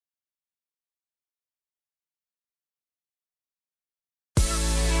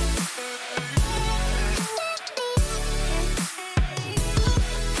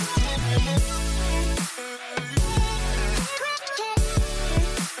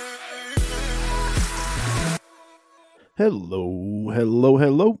Hello, hello,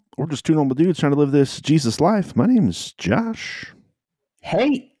 hello. We're just two normal dudes trying to live this Jesus life. My name is Josh.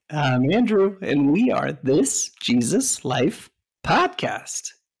 Hey, I'm Andrew, and we are This Jesus Life podcast.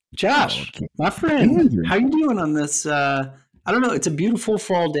 Josh, my friend, Andrew. how you doing on this? I don't know. It's a beautiful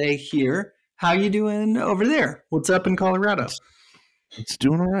fall day here. How you doing over there? What's up in Colorado? It's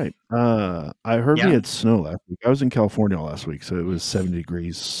doing all right. I heard we Yeah, had snow last week. I was in California last week, so it was 70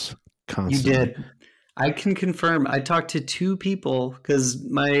 degrees you constantly. did. I can confirm. I talked to two people because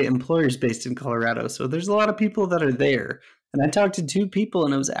my employer is based in Colorado, so there's a lot of people that are there. And I talked to two people,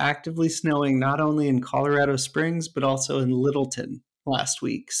 and it was actively snowing not only in Colorado Springs but also in Littleton last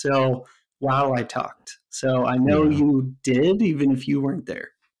week. So while I talked, so I know Yeah. you did, even if you weren't there.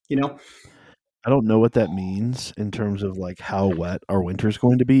 You know, I don't know what that means in terms of like how wet our winter is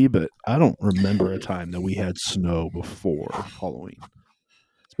going to be, but I don't remember a time that we had snow before Halloween.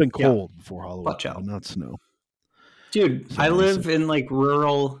 It's been yeah, cold before Halloween, watch but out, not snow. dude. So I we'll see. live in like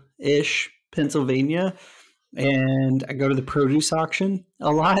rural-ish Pennsylvania, and I go to the produce auction a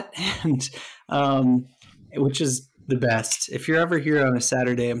lot, and um, which is the best. If you're ever here on a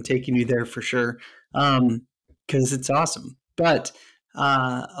Saturday, I'm taking you there for sure because it's awesome. But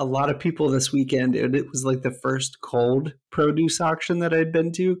a lot of people this weekend, it was like the first cold produce auction that I'd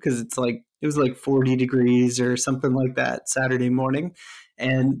been to because it was like 40 degrees or something like that Saturday morning,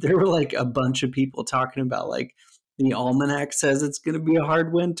 and there were like a bunch of people talking about like the almanac says it's going to be a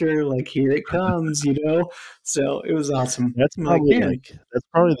hard winter. Like, here it comes, you know? So it was awesome. I'm like, man, That's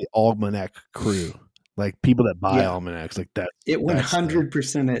probably the almanac crew, like people that buy yeah, almanacs. Like that. it That's the.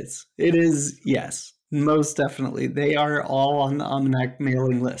 100% is. It is, yes, most definitely. They are all on the almanac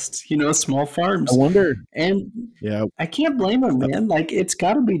mailing list, small I farms. wonder. And Yeah, I can't blame them, man. Like, it's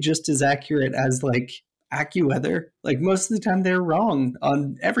got to be just as accurate as like AccuWeather. Like, most of the time they're wrong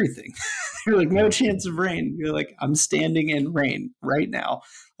on everything. You're like, no yeah. chance of rain. You're like, I'm standing in rain right now.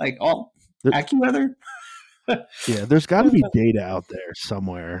 Like, oh, There, AccuWeather? yeah, there's got to be data out there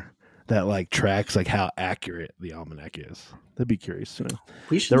somewhere that like tracks like how accurate the almanac is. That'd be curious to know.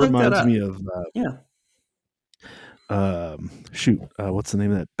 We That should look that reminds me up. of Yeah. what's the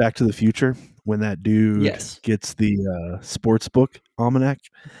name of that? Back to the Future when that dude Yes. gets the sports book almanac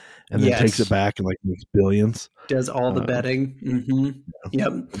and then takes it Yes. back and like makes billions. Does all the Uh, betting.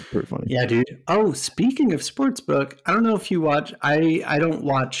 Yep. it's pretty funny. Yeah, dude. Oh, speaking of sportsbook, I don't know if you watch. I don't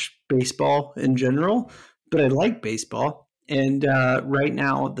watch baseball in general, but I like baseball. And right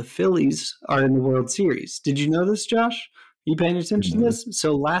now, the Phillies are in the World Series. Did you know this, Josh? Are you paying Didn't attention to know this?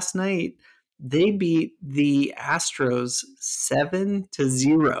 So last night they beat the Astros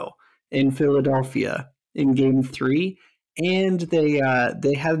 7-0 in Philadelphia in Game Three, and they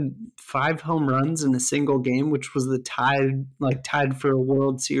had 5 home runs in a single game, which was the tied for a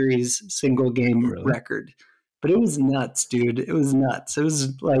World Series single that. game Really? record. But it was nuts, dude. It was nuts. It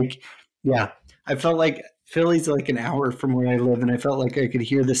was like, yeah, I felt like Philly's like an hour from where I live, and I felt like I could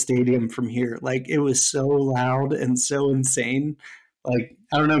hear the stadium from here. Like, it was so loud and so insane. Like,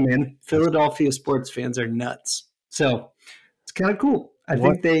 I don't know, man. That's, Philadelphia sports fans are nuts. So it's kind of cool. I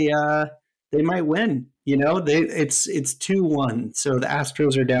what? think they might win. It's 2-1. So the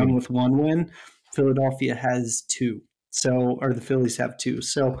Astros are down with one win. Philadelphia has two. So, or the Phillies have two.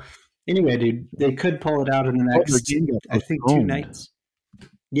 So anyway, dude, they could pull it out in the Oh, their next, game got I think, two postponed. nights.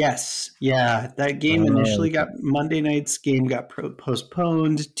 Yes, yeah, that game Oh, initially okay. got Monday night's game got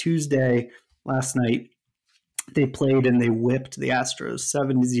postponed. Tuesday last night they played and they whipped the Astros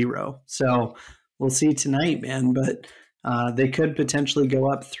 7-0. So we'll see tonight, man. But they could potentially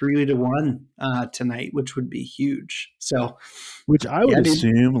go up 3-1 tonight, which would be huge. So Which I would yeah, dude.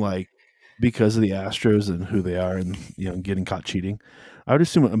 assume, like, because of the Astros and who they are, and getting caught cheating, I would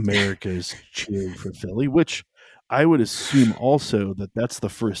assume America is cheering for Philly. Which I would assume also that that's the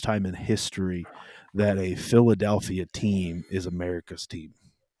first time in history that a Philadelphia team is America's team.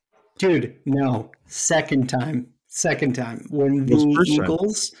 Dude, no. Second time. Second time. It was first time.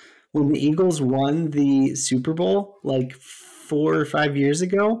 When the Eagles won the Super Bowl like 4 or 5 years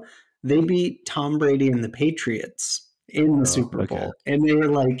ago, they beat Tom Brady and the Patriots in the Oh, Super okay. Bowl. And they were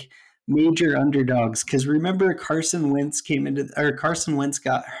like major underdogs. Cause remember Carson Wentz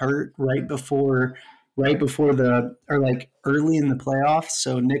got hurt right before or like early in the playoffs.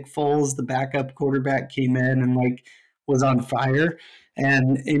 So Nick Foles, the backup quarterback, came in and like was on fire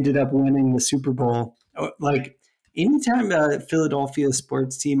and ended up winning the Super Bowl. Like anytime a Philadelphia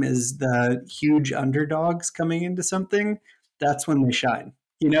sports team is the huge underdogs coming into something, that's when they shine.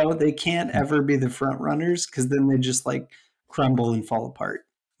 They can't ever be the front runners because then they just like crumble and fall apart.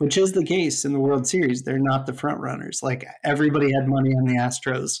 Which is the case in the World Series. They're not the front runners. Like everybody had money on the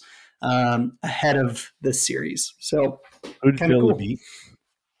Astros ahead of this series. So Who did kind of Philly cool. beat?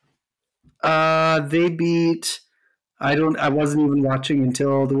 They beat. I wasn't even watching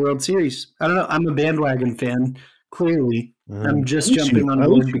until the World Series. I don't know. I'm a bandwagon fan. Clearly, I'm At just least jumping on at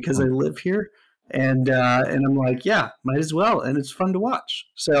least board you're because I fun. live here, and I'm like, yeah, might as well, and it's fun to watch.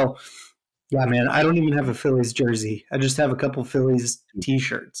 So, yeah, man, I don't even have a Phillies jersey. I just have a couple Phillies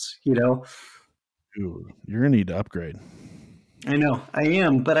T-shirts. Dude, you're gonna need to upgrade. I know I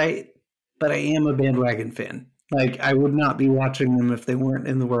am, but I am a bandwagon fan. Like I would not be watching them if they weren't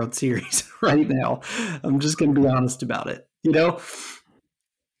in the World Series right now. I'm just going to be honest about it.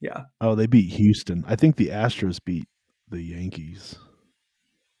 Yeah. Oh, they beat Houston. I think the Astros beat the Yankees.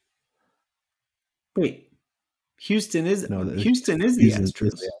 Wait, Houston is No, the Houston is the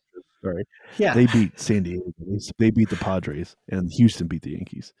Astros. Astros. Sorry, Yeah, they beat San Diego. They beat the Padres, and Houston beat the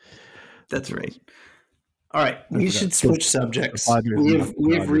Yankees. that's what it right. was. All right, I we forgot. should So switch the subjects. Padres knocked the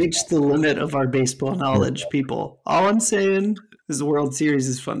We've Dodgers reached the limit of our baseball knowledge, out. people. All I'm saying is the World Series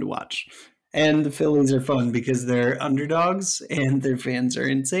is fun to watch, and the Phillies are fun because they're underdogs and their fans are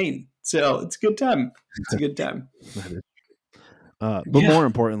insane. So it's a good time. It's a good time. That is. But Yeah. more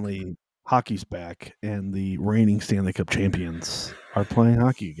importantly, hockey's back, and the reigning Stanley Cup champions are playing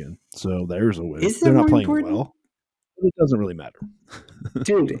hockey again. So there's a win. Is that They're not more playing important? well, but it doesn't really matter.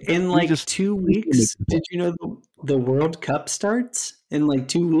 Dude, in We like just 2 we just make weeks, the did play. you know the World Cup starts in like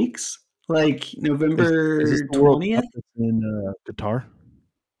 2 weeks? Like Is this November the World Cup 20th? that's in Qatar?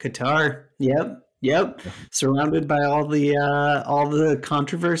 Qatar. Yep. Yeah. Surrounded by all the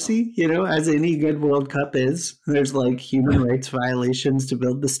controversy, as any good World Cup is. There's like human rights violations to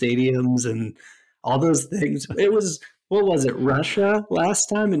build the stadiums and all those things. It was what was it, Russia last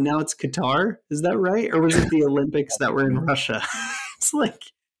time and now it's Qatar? Is that right? Or was it the Olympics that were in Russia? It's like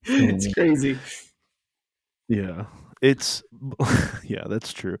it's crazy. Yeah. It's yeah,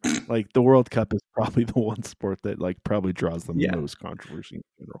 that's true. Like the World Cup is probably the one sport that like probably draws the Yeah. most controversy in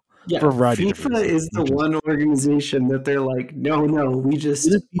general. Yeah, For a variety of different FIFA reasons. is the one organization that they're like, no, we just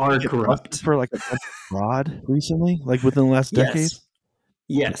Didn't FIFA are get busted corrupt. for like a bunch of fraud recently? Like within the last decade? Yes. Okay.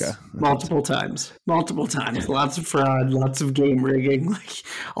 Yes, I thought so. multiple times, lots of fraud, lots of game rigging, like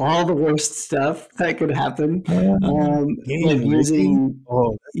all the worst stuff that could happen. Like Game rigging? using,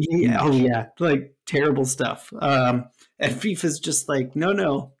 Oh, that's huge. yeah, like terrible stuff. And FIFA's just like,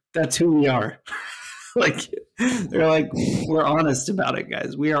 no, that's who we are. Like they're like, we're honest about it,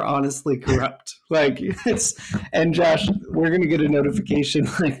 guys. We are honestly corrupt. Like and Josh, we're gonna get a notification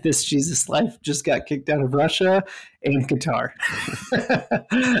like this Jesus Life just got kicked out of Russia and Qatar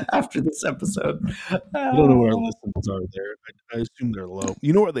after this episode. I don't know where our listens are there. I assume they're low.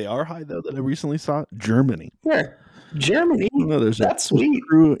 You know where they are high though that I recently saw? Germany. Where? Germany? No, there's That's a sweet.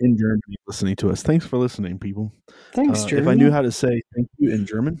 crew in Germany listening to us. Thanks for listening, people. Thanks, If I knew Germany. how to say thank you in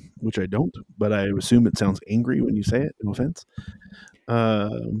German, which I don't, but I assume it sounds angry when you say it, no offense, I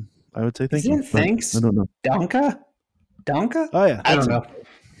would say thank Isn't you. it thanks? I don't know. Danke? Oh, yeah. I don't That's know. it.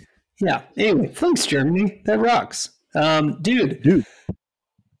 Yeah. Anyway, thanks, Germany. That rocks. Dude, Dude,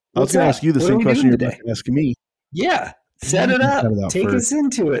 I was going to ask you the What are same we question doing you're about today? to ask me. Yeah, set it You up. cut it out Take first. us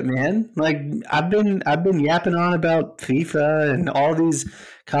into it, man. Like I've been yapping on about FIFA and all these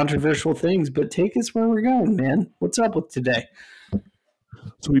controversial things, but take us where we're going, man. What's up with today?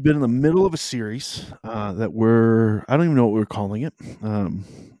 So we've been in the middle of a series that I don't even know what we're calling it.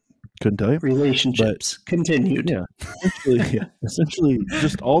 Couldn't tell you. Relationships continued. Yeah, essentially,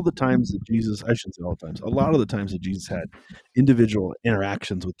 just all the times that Jesus, I shouldn't say all the times, a lot of the times that Jesus had individual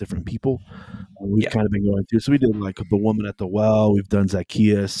interactions with different people, we've kind of been going through. So we did like the woman at the well, we've done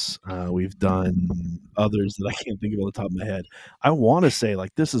Zacchaeus, we've done others that I can't think of on the top of my head. I want to say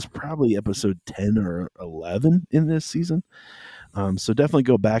like this is probably episode 10 or 11 in this season. So definitely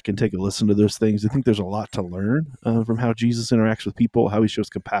go back and take a listen to those things. I think there's a lot to learn from how Jesus interacts with people, how he shows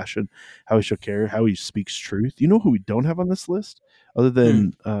compassion, how he shows care, how he speaks truth. You know who we don't have on this list? Other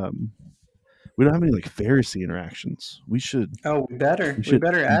than we don't have any like Pharisee interactions. We should. Oh, we better do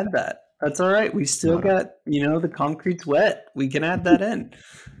add that. That's all right. We still that. got, the concrete's wet. We can add that in.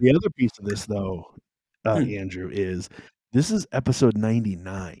 The other piece of this, though, Andrew, is this is episode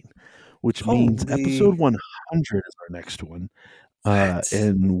 99, which means episode 100 is our next one.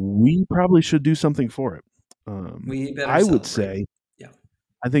 And we probably should do something for it. We better I would celebrate. say, Yeah.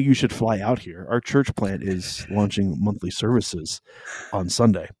 I think you should fly out here. Our church plant is launching monthly services on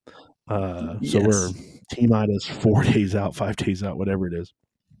Sunday. So we're T-minus 4 days out, 5 days out, whatever it is.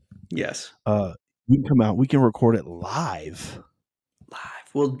 Yes. We can come out. We can record it live.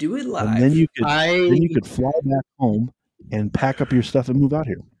 We'll do it live. And then you could fly back home and pack up your stuff and move out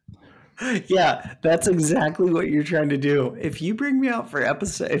here. Yeah, that's exactly what you're trying to do. If you bring me out for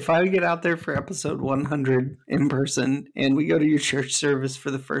if I get out there for episode 100 in person and we go to your church service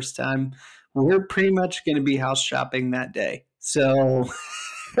for the first time, we're pretty much going to be house shopping that day. So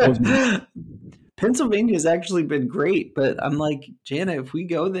That was my Pennsylvania has actually been great, but I'm like, Jana, if we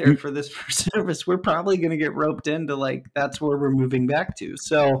go there you, for this first service, we're probably going to get roped into like that's where we're moving back to.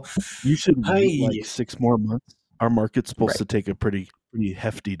 So, you should wait like hi, 6 more months. Our market's supposed right, to take a pretty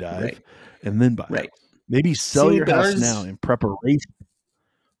hefty right, dive, and then buy it. right. Maybe sell See, your but house now ours. in preparation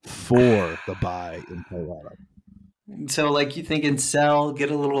for the buy in Colorado. So, like, you thinking sell, get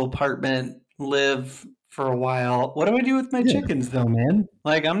a little apartment, live for a while. What do I do with my Yeah, chickens, though, man?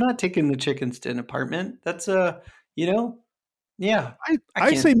 Like, I'm not taking the chickens to an apartment. That's you know, yeah, I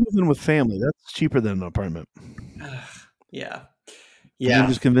I say can't. move in with family. That's cheaper than an apartment. Yeah, You can yeah.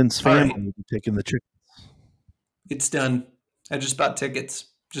 just convince All right, family to take in the chicken. it's done. I just bought tickets.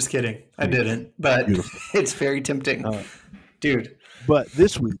 Just kidding. I Beautiful, didn't, but beautiful. it's very tempting, Uh, dude. but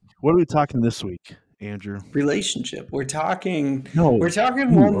this week, what are we talking this week, Andrew? Relationship. We're talking. No, We're talking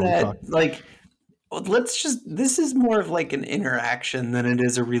who one are we that talking? like well, let's just this is more of like an interaction than it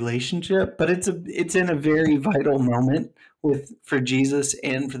is a relationship, but it's in a very vital moment with for Jesus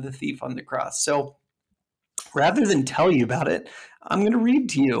and for the thief on the cross. So rather than tell you about it, I'm going to read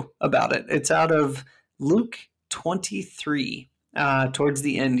to you about it. It's out of Luke 23, towards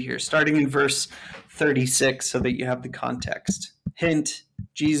the end here, starting in verse 36, so that you have the context. Hint: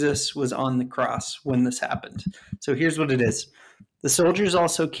 Jesus was on the cross when this happened. So here's what it is. The soldiers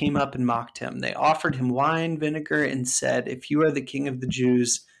also came up and mocked him. They offered him wine, vinegar, and said, "If you are the king of the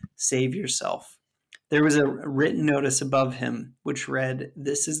Jews, save yourself." There was a written notice above him which read,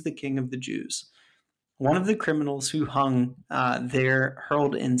 "This is the king of the Jews." One of the criminals who hung there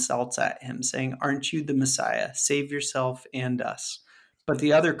hurled insults at him, saying, "Aren't you the Messiah? Save yourself and us." But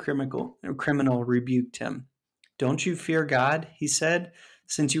the other criminal rebuked him. "Don't you fear God?" he said,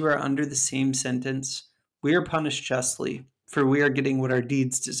 "since you are under the same sentence. We are punished justly, for we are getting what our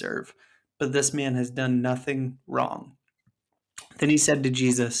deeds deserve. But this man has done nothing wrong." Then he said to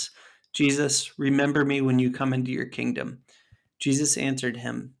Jesus, "Jesus, remember me when you come into your kingdom." Jesus answered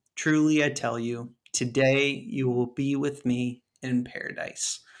him, "Truly I tell you, today you will be with me in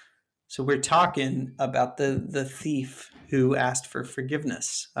paradise." So we're talking about the thief who asked for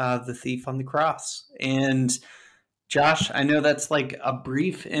forgiveness, the thief on the cross. And Josh, I know that's like a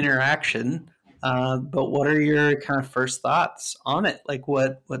brief interaction, but what are your kind of first thoughts on it? Like,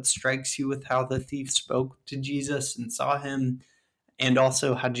 what strikes you with how the thief spoke to Jesus and saw him, and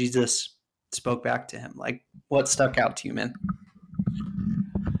also how Jesus spoke back to him? Like, what stuck out to you, man?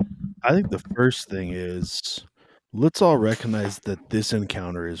 I think the first thing is let's all recognize that this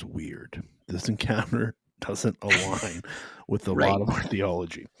encounter is weird. This encounter doesn't align with a lot Right. of our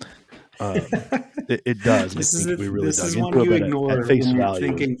theology. It does, and I think we really This dug is into one it. you But at ignore face when you're value,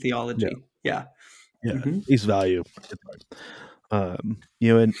 thinking yeah, theology. Yeah. yeah, at Hmm. face value, it's hard.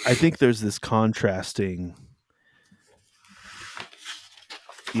 And I think there's this contrasting.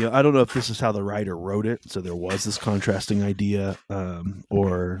 I don't know if this is how the writer wrote it. So there was this contrasting idea,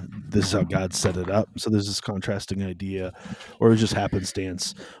 or this is how God set it up. So there's this contrasting idea, or it was just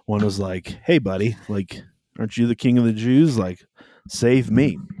happenstance. One was like, "Hey, buddy, like, aren't you the king of the Jews? Like, save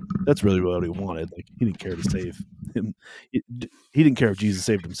me." That's really what he wanted. Like, he didn't care to save him. He didn't care if Jesus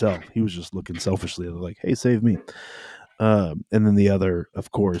saved himself. He was just looking selfishly at like, "Hey, save me." And then the other,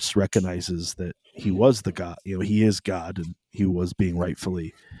 of course, recognizes that he was the God. He is God, and he was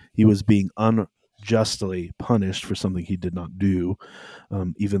being unjustly punished for something he did not do,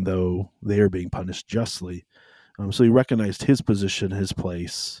 even though they are being punished justly. So he recognized his position, his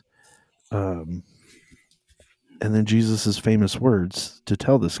place, um, and then Jesus's famous words to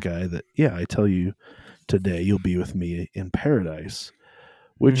tell this guy that, "Yeah, I tell you, today you'll be with me in paradise,"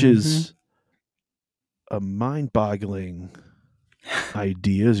 which Hmm. is a mind-boggling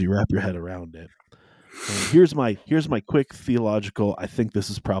idea as you wrap your head around it. And here's my quick theological. I think this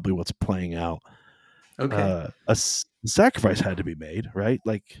is probably what's playing out. Okay. Sacrifice had to be made, right?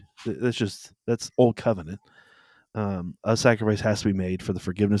 Like that's old covenant. A sacrifice has to be made for the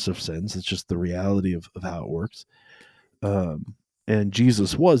forgiveness of sins. It's just the reality of how it works. And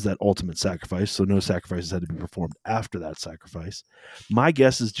Jesus was that ultimate sacrifice, so no sacrifices had to be performed after that sacrifice. My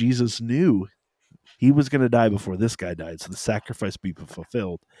guess is Jesus knew he was going to die before this guy died, so the sacrifice be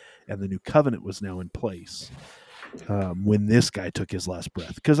fulfilled, and the new covenant was now in place when this guy took his last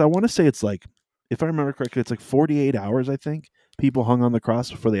breath. Because I want to say it's like, if I remember correctly, it's like 48 hours. I think people hung on the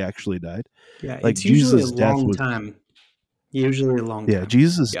cross before they actually died. Yeah. Like It's usually a Jesus' death long was, time. Usually a long yeah, time.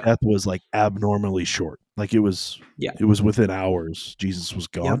 Jesus' Yeah. death was like abnormally short. Like Yeah. it was within hours. Jesus was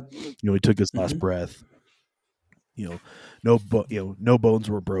gone. Yep. He took his last Hmm. breath. No bones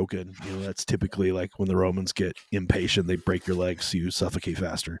were broken. That's typically like when the Romans get impatient, they break your legs so you suffocate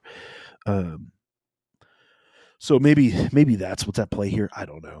faster. Um, so maybe that's what's at play here. I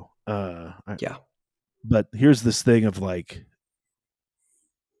don't know. Yeah. But here's this thing of like,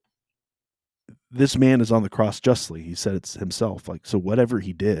 this man is on the cross justly. He said it himself. Like, so whatever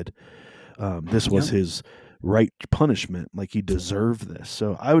he did, this was Yep. his right punishment. Like, he deserved this.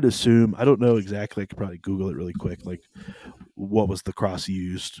 So I would assume, I don't know exactly. I could probably Google it really quick. Like, what was the cross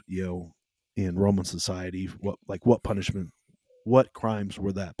used? In Roman society, what punishment, what crimes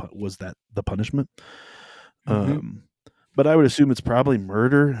was that the punishment? Hmm. Um, but I would assume it's probably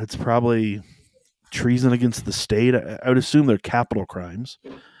murder. It's probably treason against the state. I would assume they're capital crimes.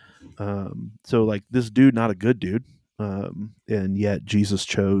 So like, this dude, not a good dude, and yet Jesus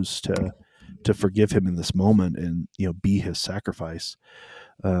chose to forgive him in this moment and be his sacrifice,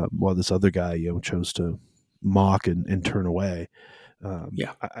 while this other guy chose to mock and turn away.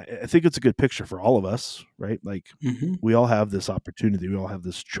 Yeah. I think it's a good picture for all of us, right? Like, Hmm. we all have this opportunity, we all have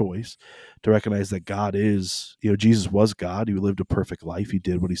this choice to recognize that God is, Jesus was God. He lived a perfect life. He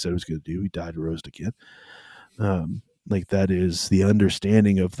did what he said he was going to do. He died and rose again. Like, that is the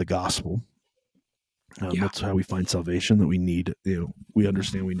understanding of the gospel. Yeah. That's how we find salvation. That we need, we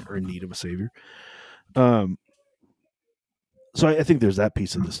understand we are in need of a savior. Um, so I think there's that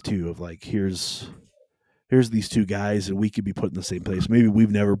piece of this too. Of like, here's these two guys, and we could be put in the same place. Maybe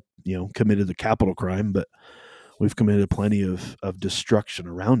we've never, committed a capital crime, but we've committed plenty of destruction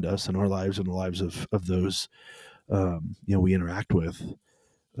around us in our lives and the lives of those, we interact with.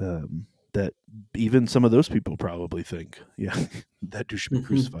 That even some of those people probably think, yeah, that dude should be Hmm.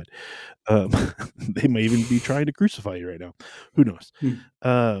 crucified. Um, they may even be trying to crucify you right now. Who knows?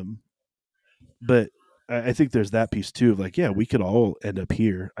 Um, but I think there's that piece too of like, yeah, we could all end up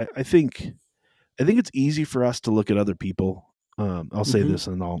here. I think it's easy for us to look at other people. I'll say Hmm. this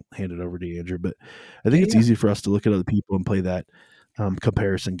and I'll hand it over to Andrew, but I think Yeah. it's Yeah. easy for us to look at other people and play that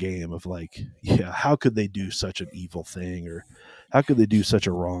comparison game of like, yeah, how could they do such an evil thing, or how could they do such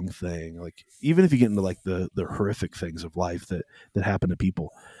a wrong thing? Like, even if you get into like the horrific things of life that happen to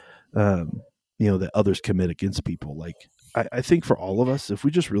people, um, that others commit against people. Like, I think for all of us, if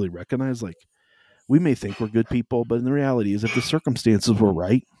we just really recognize, like, we may think we're good people, but in the reality is, if the circumstances were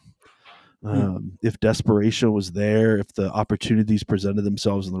right, Mm. if desperation was there, if the opportunities presented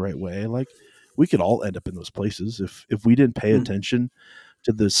themselves in the right way, like, we could all end up in those places if we didn't pay Mm. attention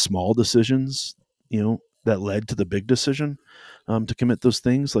to the small decisions, that led to the big decision, to commit those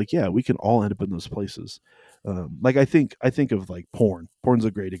things. Like, yeah, we can all end up in those places. Like, I think of like porn. Porn's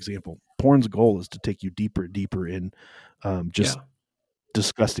a great example. Porn's goal is to take you deeper and deeper in, just Yeah.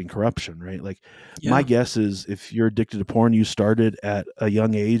 disgusting corruption, right? Like, my Yeah. guess is, if you're addicted to porn, you started at a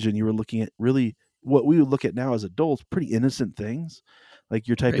young age and you were looking at really what we would look at now as adults, pretty innocent things. Like,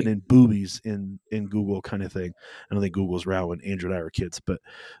 you're typing Right. in boobies in Google, kind of thing. I don't think Google's around when Andrew and I were kids, but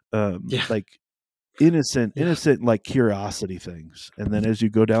Yeah. like, innocent Yeah. like curiosity things. And then as you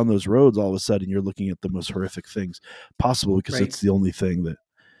go down those roads, all of a sudden you're looking at the most horrific things possible, because Right. it's the only thing that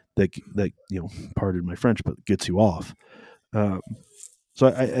pardon my French, but gets you off. um, so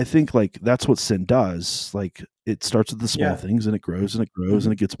I think like that's what sin does. Like, it starts with the small Yeah. things, and it grows and it grows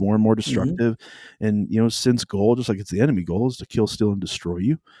and Hmm. it gets more and more Hmm. destructive. And sin's goal, just like it's the enemy goal, is to kill, steal, and destroy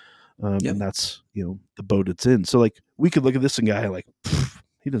you. And Yep. that's the boat it's in. So like, we could look at this guy like,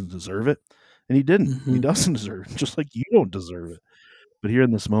 he doesn't deserve it, and he didn't. He Hmm. doesn't deserve it, just like you don't deserve it. But here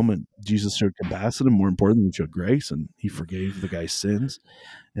in this moment, Jesus showed compassion, and more importantly, he showed grace, and he forgave the guy's sins,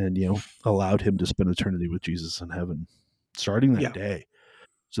 and allowed him to spend eternity with Jesus in heaven, starting that Yeah. day.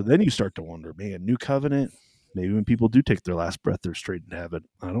 So then you start to wonder, man, new covenant. Maybe when people do take their last breath, they're straight into heaven.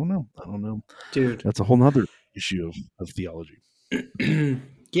 I don't know. I don't know. Dude. That's a whole nother issue of theology.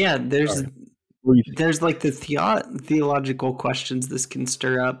 Yeah. There's Sorry. What do you think? there's like the theological questions this can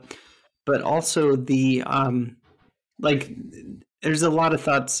stir up, but also like there's a lot of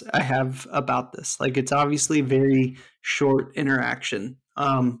thoughts I have about this. Like, it's obviously very short interaction,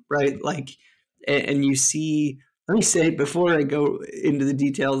 right? Like, and you see. Let me say before I go into the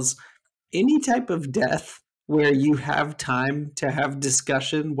details, any type of death where you have time to have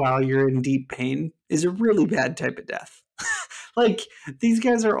discussion while you're in deep pain is a really bad type of death. Like, these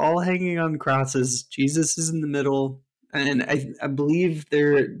guys are all hanging on crosses. Jesus is in the middle, and I believe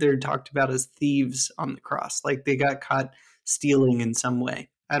they're talked about as thieves on the cross. Like, they got caught stealing in some way.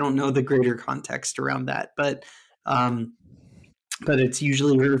 I don't know the greater context around that, um, but it's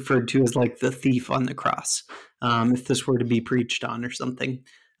usually referred to as like the thief on the cross, if this were to be preached on or something.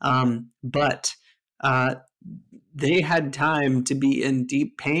 But uh, they had time to be in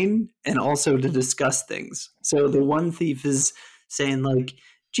deep pain and also to discuss things. So the one thief is saying, like,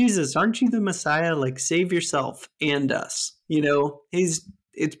 Jesus, aren't you the Messiah? Like, save yourself and us.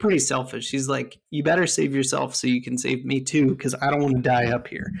 It's pretty selfish. He's like, you better save yourself so you can save me too, because I don't want to die up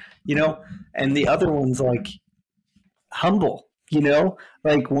here, And the other one's like, humble,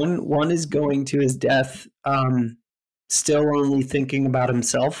 like one is going to his death, still only thinking about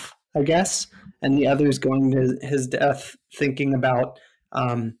himself, I guess, and the other is going to his death thinking about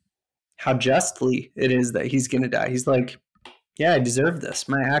how justly it is that he's going to die. He's like, yeah, I deserve this.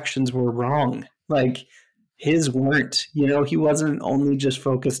 My actions were wrong. Like, his weren't. He wasn't only just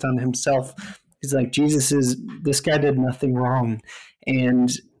focused on himself. He's like, this guy did nothing wrong. And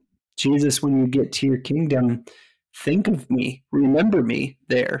Jesus, when you get to your kingdom, think of me, remember me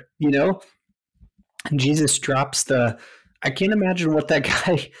there, And Jesus drops I can't imagine what that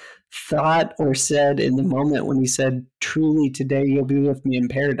guy thought or said in the moment when he said, truly today you'll be with me in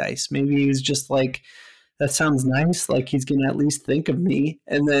paradise. Maybe he was just like, that sounds nice. Like, he's going to at least think of me.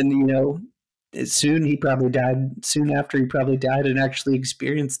 And then, soon after he probably died and actually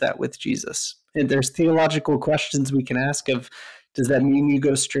experienced that with Jesus. And there's theological questions we can ask of, does that mean you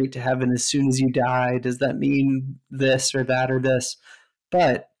go straight to heaven as soon as you die? Does that mean this or that or this?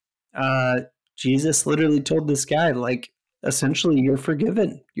 But Jesus literally told this guy, like, essentially, you're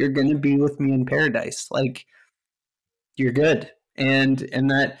forgiven. You're going to be with me in paradise. Like, you're good. And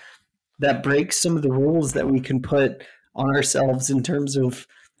that breaks some of the rules that we can put on ourselves in terms of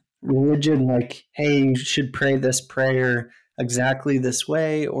religion. Like, hey, you should pray this prayer exactly this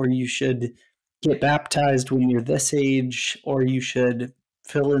way, or you should get baptized when you're this age, or you should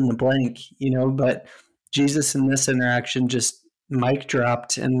fill in the blank, but Jesus in this interaction just mic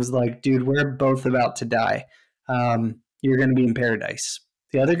dropped and was like, dude, we're both about to die. You're going to be in paradise.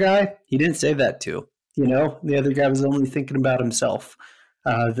 The other guy, he didn't say that to, the other guy was only thinking about himself.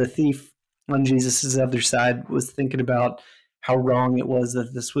 The thief on Jesus's other side was thinking about how wrong it was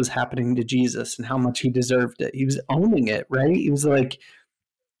that this was happening to Jesus and how much he deserved it. He was owning it, right? He was like,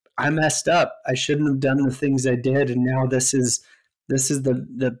 I messed up. I shouldn't have done the things I did, and now this is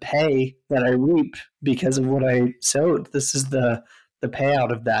the pay that I reap because of what I sowed. This is the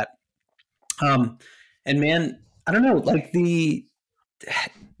payout of that. And man, I don't know, like it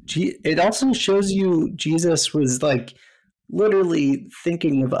also shows you Jesus was like literally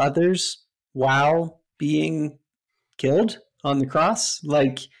thinking of others while being killed on the cross.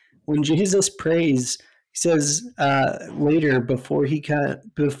 Like, when Jesus prays, he says later, before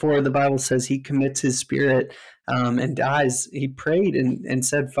the Bible says he commits his spirit and dies, he prayed and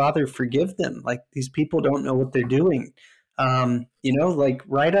said, Father, forgive them. Like, these people don't know what they're doing. Like,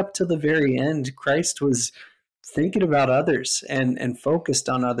 right up to the very end, Christ was thinking about others and focused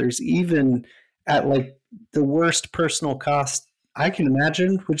on others, even at like the worst personal cost I can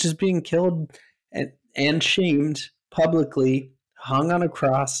imagine, which is being killed and shamed publicly, hung on a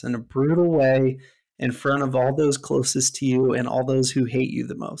cross in a brutal way in front of all those closest to you and all those who hate you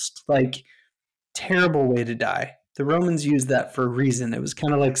the most. Like, terrible way to die. The Romans used that for a reason. It was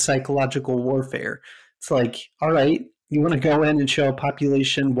kind of like psychological warfare. It's like, all right, you want to go in and show a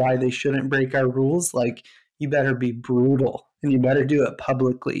population why they shouldn't break our rules? Like, you better be brutal and you better do it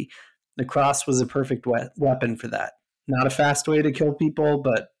publicly. The cross was a perfect weapon for that. Not a fast way to kill people,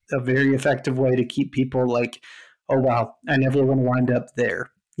 but a very effective way to keep people like, oh, wow, I never want to wind up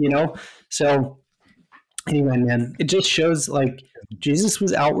there, So anyway, man, it just shows like Jesus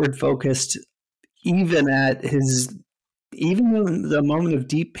was outward focused even even in the moment of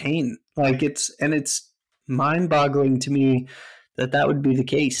deep pain. Like, it's mind boggling to me that would be the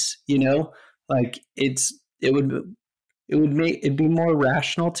case, like it'd be more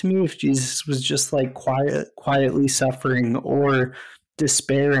rational to me if Jesus was just like quietly suffering or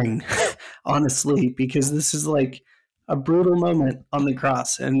despairing, honestly, because this is like a brutal moment on the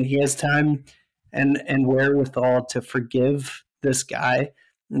cross, and he has time and wherewithal to forgive this guy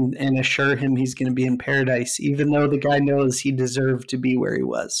and assure him he's going to be in paradise, even though the guy knows he deserved to be where he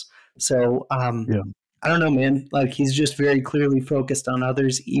was. So, Yeah. I don't know, man. Like, he's just very clearly focused on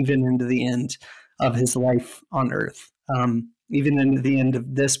others, even into the end of his life on earth. Even into the end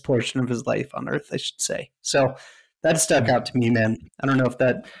of this portion of his life on earth, I should say. So that stuck out to me, man. I don't know if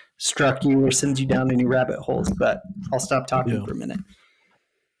that struck you or sends you down any rabbit holes, but I'll stop talking for a minute.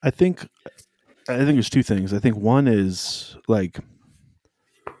 I think there's two things. I think one is like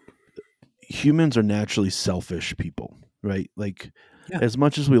humans are naturally selfish people, right? Like, as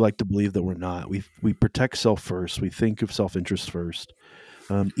much as we like to believe that we're not, we protect self first. We think of self-interest first.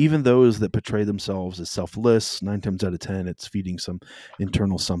 Even those that portray themselves as selfless, 9 times out of 10, it's feeding some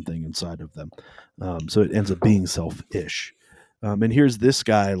internal something inside of them. So it ends up being selfish. And here's this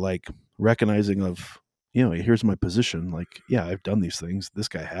guy like recognizing of, here's my position. Like, yeah, I've done these things. This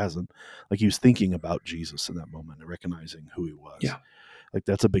guy hasn't. Like he was thinking about Jesus in that moment and recognizing who he was. Yeah. Like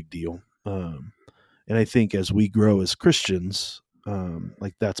that's a big deal. And I think as we grow as Christians,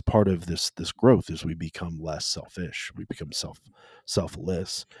 like that's part of this growth is we become less selfish, we become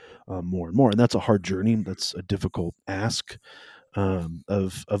selfless more and more, and that's a hard journey. That's a difficult ask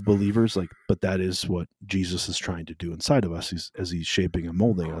of believers. Like, but that is what Jesus is trying to do inside of us. As he's shaping and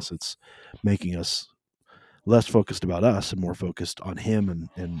molding us, it's making us less focused about us and more focused on Him,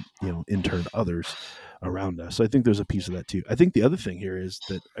 and in turn others around us. So I think there's a piece of that too. I think the other thing here is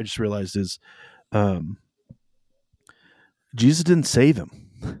that I just realized is. Jesus didn't save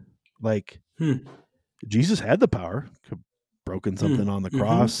him. Like Jesus had the power, could have broken something on the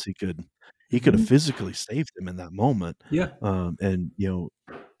cross. He could have physically saved him in that moment. Yeah. And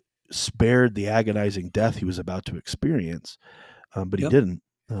spared the agonizing death he was about to experience. But he didn't.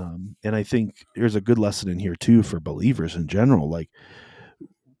 And I think there's a good lesson in here too for believers in general. Like,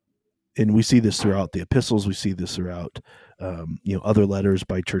 and we see this throughout the epistles. We see this throughout, other letters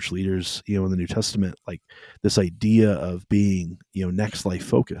by church leaders, in the New Testament, like this idea of being, next life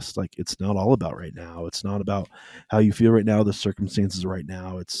focused. Like it's not all about right now. It's not about how you feel right now, the circumstances right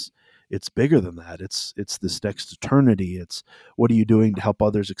now. It's bigger than that. It's this next eternity. It's what are you doing to help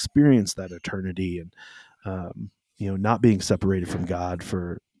others experience that eternity, and, not being separated from God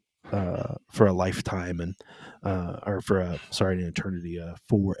for a lifetime, and or for an eternity,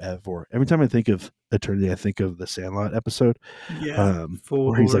 forever. Every time I think of eternity, I think of the Sandlot episode,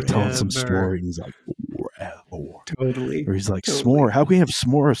 where he's like telling some story, and he's like forever, totally, or he's like s'more. How can we have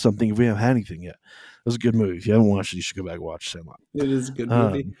s'more or something if we haven't had anything yet? It was a good movie. If you haven't watched it, you should go back and watch Sandlot. It is a good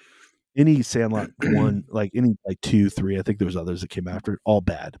movie. Any Sandlot one, like any like 2, 3, I think there was others that came after it, all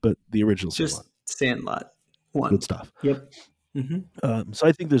bad, but the original just Sandlot 1, good stuff. Yep. So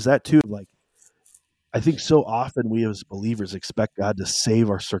I think there's that too. Like, I think so often we as believers expect God to save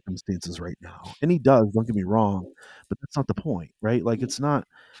our circumstances right now. And He does, don't get me wrong, but that's not the point, right? Like it's not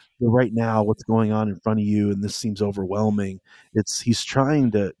the right now, what's going on in front of you, and this seems overwhelming. He's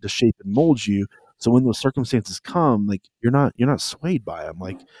trying to shape and mold you. So when those circumstances come, like you're not swayed by them.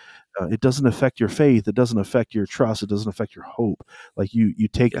 Like it doesn't affect your faith. It doesn't affect your trust. It doesn't affect your hope. Like you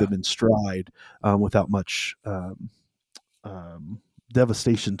take them in stride without much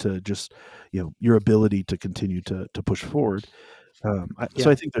devastation to just your ability to continue to push forward. So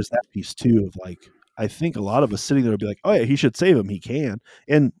I think there's that piece too of like I think a lot of us sitting there would be like, oh yeah, He should save him. He can.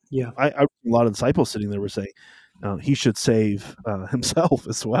 And I a lot of disciples sitting there were saying He should save Himself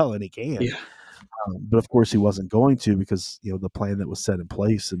as well, and He can. But of course He wasn't going to, because the plan that was set in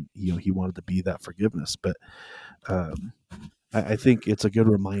place, and He wanted to be that forgiveness. But I think it's a good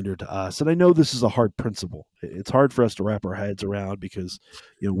reminder to us. And I know this is a hard principle. It's hard for us to wrap our heads around because,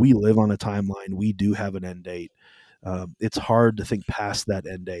 we live on a timeline. We do have an end date. It's hard to think past that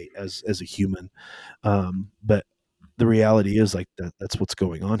end date as a human. But the reality is like that's what's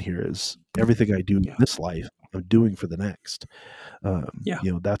going on here is everything I do in this life, I'm doing for the next.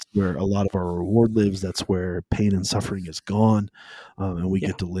 That's where a lot of our reward lives. That's where pain and suffering is gone. And we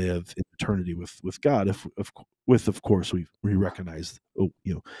get to live in eternity with God. Of course, we recognize,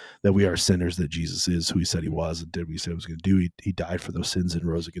 that we are sinners, that Jesus is who He said He was and did what He said He was going to do. He died for those sins and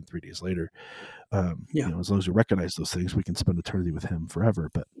rose again 3 days later. As long as we recognize those things, we can spend eternity with Him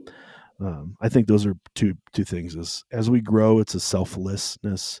forever. But I think those are two things. As we grow, it's a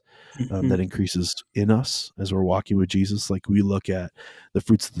selflessness that increases in us as we're walking with Jesus. Like we look at the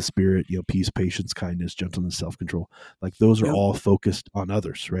fruits of the Spirit, peace, patience, kindness, gentleness, self-control. Like those are all focused on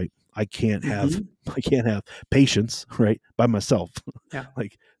others, right? I can't have patience, right, by myself.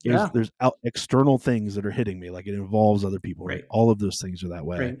 Like there's external things that are hitting me. Like it involves other people, right? All of those things are that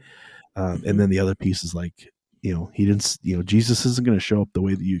way. And then the other piece is like, He didn't, Jesus isn't going to show up the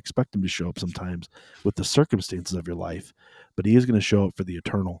way that you expect Him to show up sometimes with the circumstances of your life, but He is going to show up for the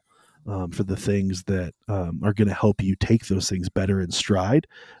eternal, for the things that are going to help you take those things better in stride,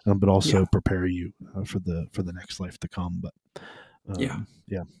 but also prepare you for the next life to come. But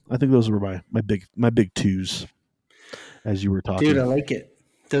I think those were my big twos as you were talking. Dude, I like it.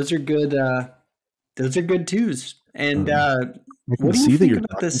 Those are good. Those are good twos. And what do you think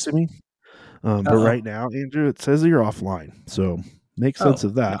about this? To me? But right now, Andrew, it says that you're offline, so make sense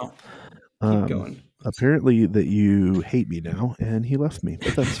of that. No. Keep going. Apparently that you hate me now, and he left me,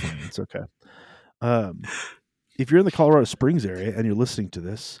 but that's fine. It's okay. If you're in the Colorado Springs area and you're listening to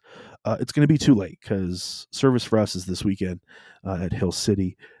this, It's going to be too late because service for us is this weekend at Hill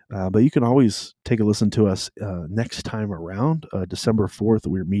City. But you can always take a listen to us next time around. December 4th,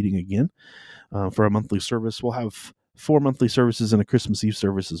 we're meeting again for a monthly service. We'll have 4 monthly services and a Christmas Eve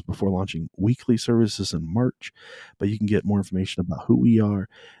services before launching weekly services in March. But you can get more information about who we are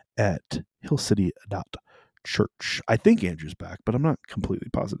at hillcity.church. I think Andrew's back, but I'm not completely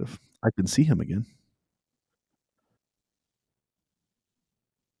positive. I can see him again.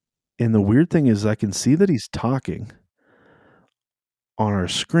 And the weird thing is I can see that he's talking on our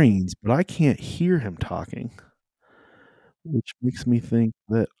screens, but I can't hear him talking, which makes me think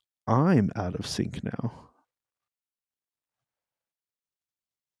that I'm out of sync now.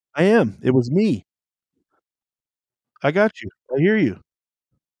 I am. It was me. I got you. I hear you.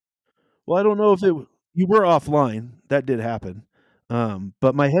 Well, I don't know if you were offline. That did happen.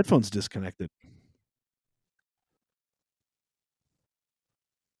 But my headphones disconnected.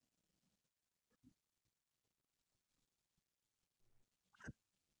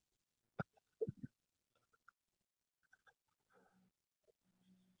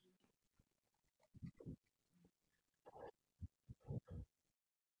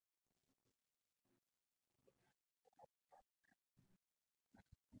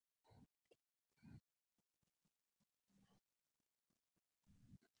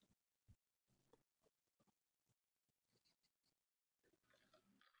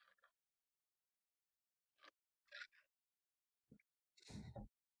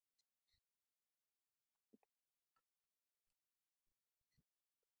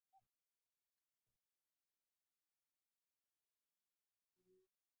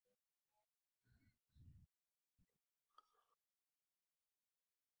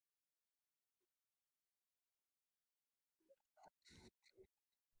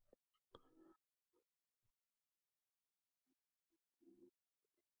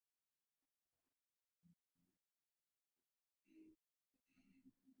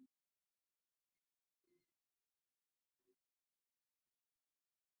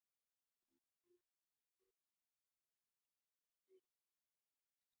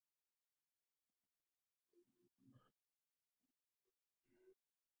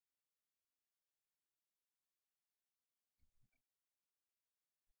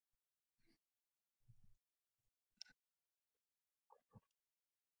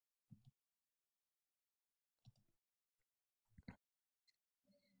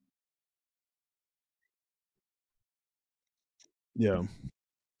 Yeah.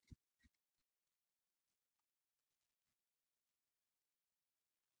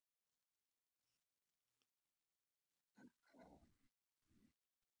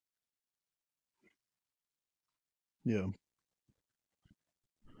 Yeah.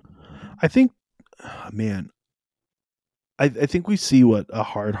 I think, man, I think we see what a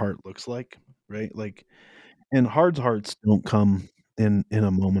hard heart looks like, right? Like, and hard hearts don't come in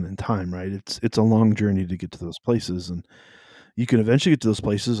a moment in time, right? It's a long journey to get to those places, and you can eventually get to those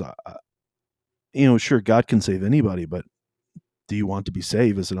places. Sure, God can save anybody, but do you want to be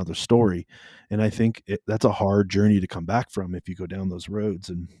saved is another story. And I think that's a hard journey to come back from if you go down those roads.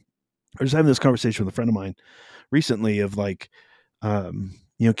 And I was having this conversation with a friend of mine recently of like,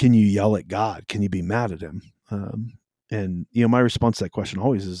 can you yell at God? Can you be mad at him? And my response to that question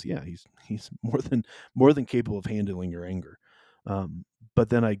always is, yeah, he's more than capable of handling your anger. But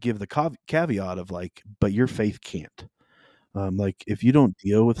then I give the caveat of like, but your faith can't. Like if you don't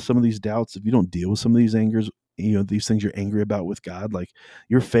deal with some of these doubts, if you don't deal with some of these angers, these things you're angry about with God, like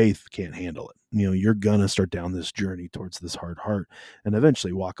your faith can't handle it. You're gonna start down this journey towards this hard heart and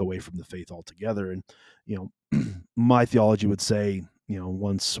eventually walk away from the faith altogether. And, my theology would say,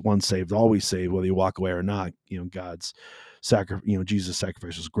 once saved, always saved, whether you walk away or not, God's Jesus'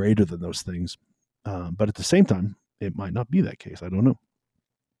 sacrifice is greater than those things. But at the same time, it might not be that case. I don't know.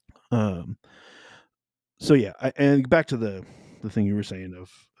 Um, so yeah, and back to the thing you were saying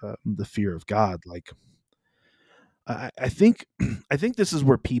of the fear of God. Like I think I think this is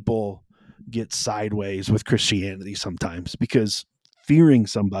where people get sideways with Christianity sometimes because fearing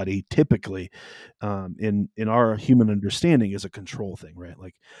somebody typically in our human understanding is a control thing, right?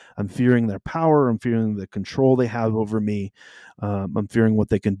 Like I'm fearing their power, I'm fearing the control they have over me, I'm fearing what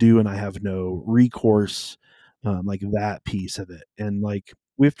they can do, and I have no recourse, like that piece of it. And like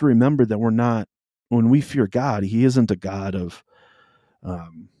we have to remember that we're not when we fear God, He isn't a God of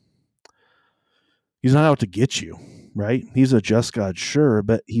um, he's not out to get you, right? He's a just God, sure,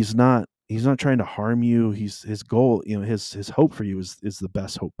 but he's not trying to harm you. His goal, his hope for you is the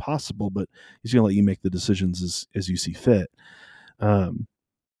best hope possible, but he's going to let you make the decisions as you see fit. Um,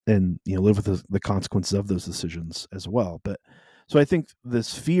 and live with the consequences of those decisions as well. But So I think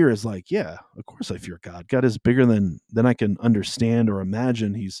this fear is like, yeah, of course I fear God. God is bigger than I can understand or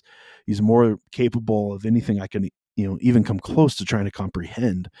imagine. He's more capable of anything I can, even come close to trying to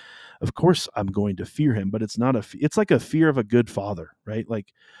comprehend. Of course I'm going to fear him, but it's like a fear of a good father, right?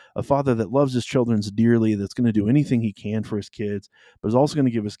 Like a father that loves his children dearly, that's going to do anything he can for his kids, but is also going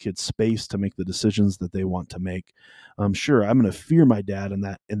to give his kids space to make the decisions that they want to make. Sure, I'm going to fear my dad in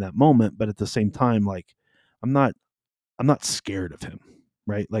that moment, but at the same time, like I'm not I'm not scared of him,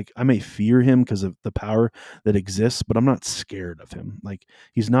 right? Like I may fear him because of the power that exists, but I'm not scared of him. Like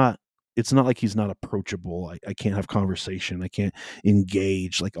he's not. It's not like he's not approachable. I can't have conversation. I can't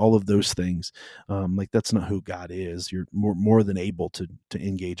engage. Like all of those things. Like that's not who God is. You're more than able to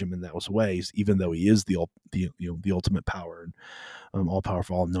engage him in those ways, even though he is the ultimate power and all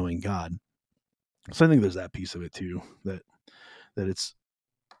powerful, all knowing God. So I think there's that piece of it too. That it's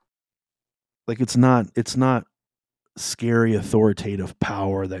like it's not scary authoritative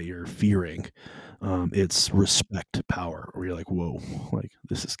power that you're fearing. It's respect power where you're like, whoa, like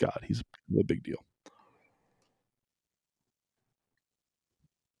this is God. He's a big deal.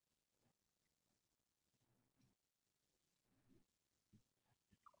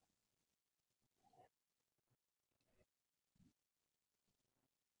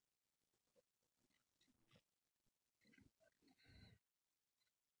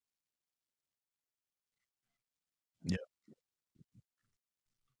 Yeah.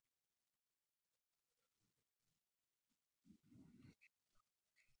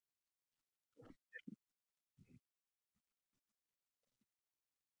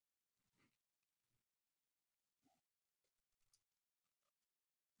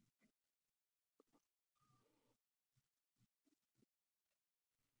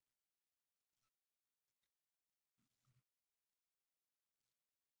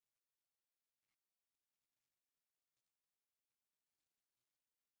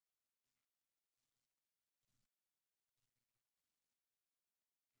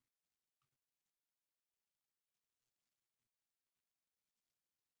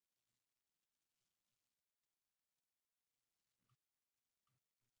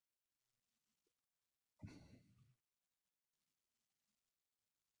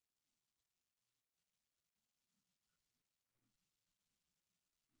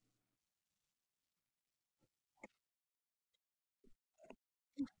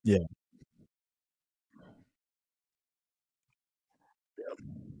 Yeah.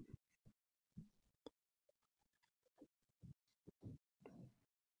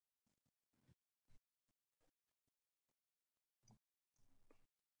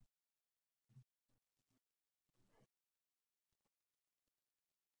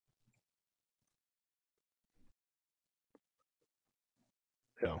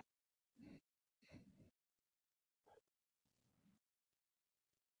 Yeah.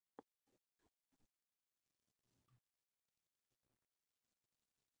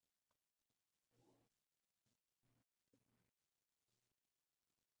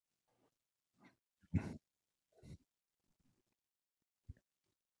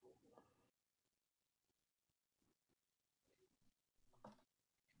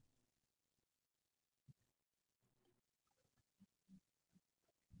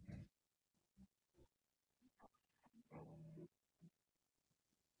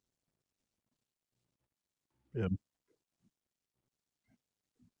 Yeah.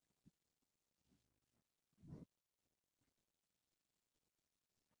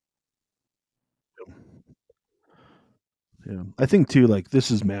 Yeah. I think too, like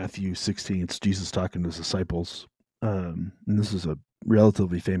this is Matthew 16. It's Jesus talking to his disciples. And this is a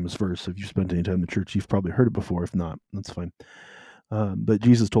relatively famous verse. If you've spent any time in the church, you've probably heard it before. If not, that's fine. But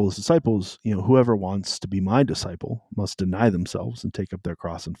Jesus told his disciples, whoever wants to be my disciple must deny themselves and take up their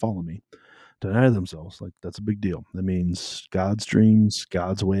cross and follow me. Deny themselves, like that's a big deal. That means God's dreams,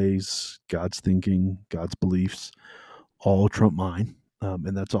 God's ways, God's thinking, God's beliefs all trump mine.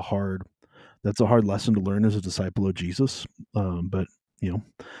 And that's a hard lesson to learn as a disciple of Jesus. But you know,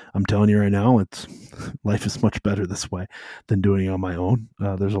 I'm telling you right now, it's life is much better this way than doing it on my own.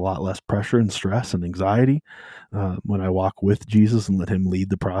 There's a lot less pressure and stress and anxiety when I walk with Jesus and let Him lead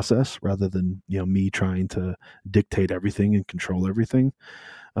the process, rather than me trying to dictate everything and control everything.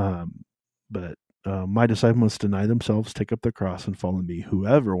 But my disciple must deny themselves, take up their cross, and follow me.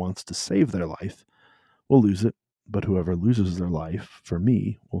 Whoever wants to save their life will lose it, but whoever loses their life for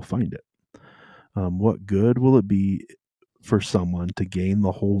me will find it. What good will it be for someone to gain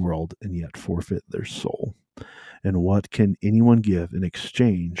the whole world and yet forfeit their soul? And what can anyone give in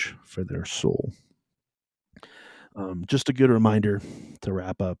exchange for their soul? Just a good reminder to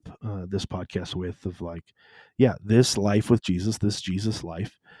wrap up this podcast with of like, yeah, this life with Jesus, this Jesus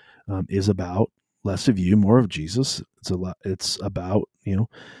life is about less of you, more of Jesus. It's about,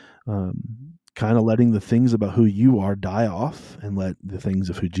 kind of letting the things about who you are die off and let the things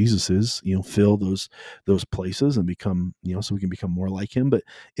of who Jesus is, fill those places and become, so we can become more like him. But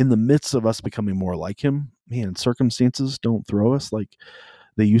in the midst of us becoming more like him, man, circumstances don't throw us like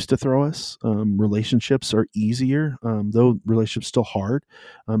they used to throw us. Relationships are easier, though relationships still hard.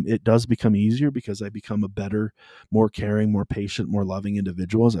 It does become easier because I become a better, more caring, more patient, more loving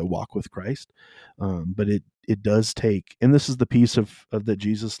individual as I walk with Christ. But it does take, and this is the piece of that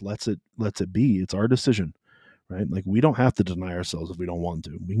Jesus lets it be. It's our decision, right? Like we don't have to deny ourselves if we don't want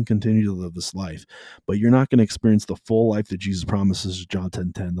to. We can continue to live this life, but you're not going to experience the full life that Jesus promises, John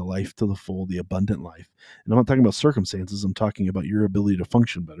 10:10, the life to the full, the abundant life. And I'm not talking about circumstances. I'm talking about your ability to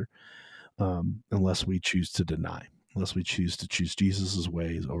function better, unless we choose to deny, unless we choose to choose Jesus's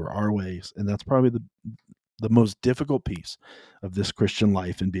ways over our ways. And that's probably the most difficult piece of this Christian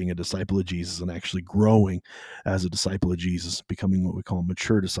life and being a disciple of Jesus and actually growing as a disciple of Jesus, becoming what we call a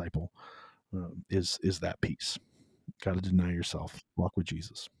mature disciple. Is that piece. Got to deny yourself. Walk with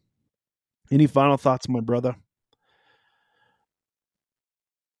Jesus. Any final thoughts, my brother?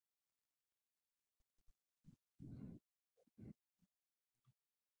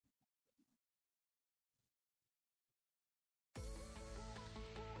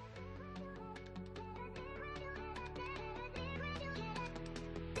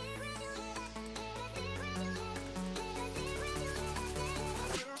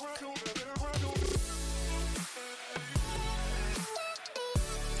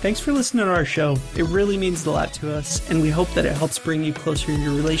 Thanks for listening to our show. It really means a lot to us, and we hope that it helps bring you closer in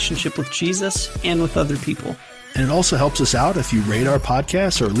your relationship with Jesus and with other people. And it also helps us out if you rate our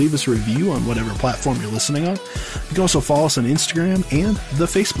podcast or leave us a review on whatever platform you're listening on. You can also follow us on Instagram and the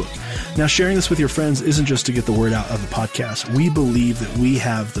Facebook. Now, sharing this with your friends isn't just to get the word out of the podcast. We believe that we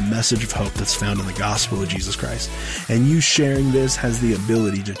have the message of hope that's found in the gospel of Jesus Christ. And you sharing this has the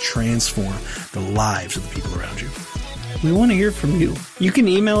ability to transform the lives of the people around you. We want to hear from you. You can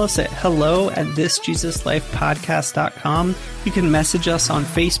email us at hello@thisjesuslifepodcast.com. You can message us on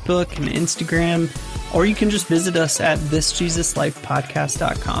Facebook and Instagram, or you can just visit us at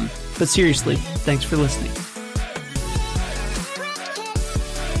thisjesuslifepodcast.com. But seriously, thanks for listening.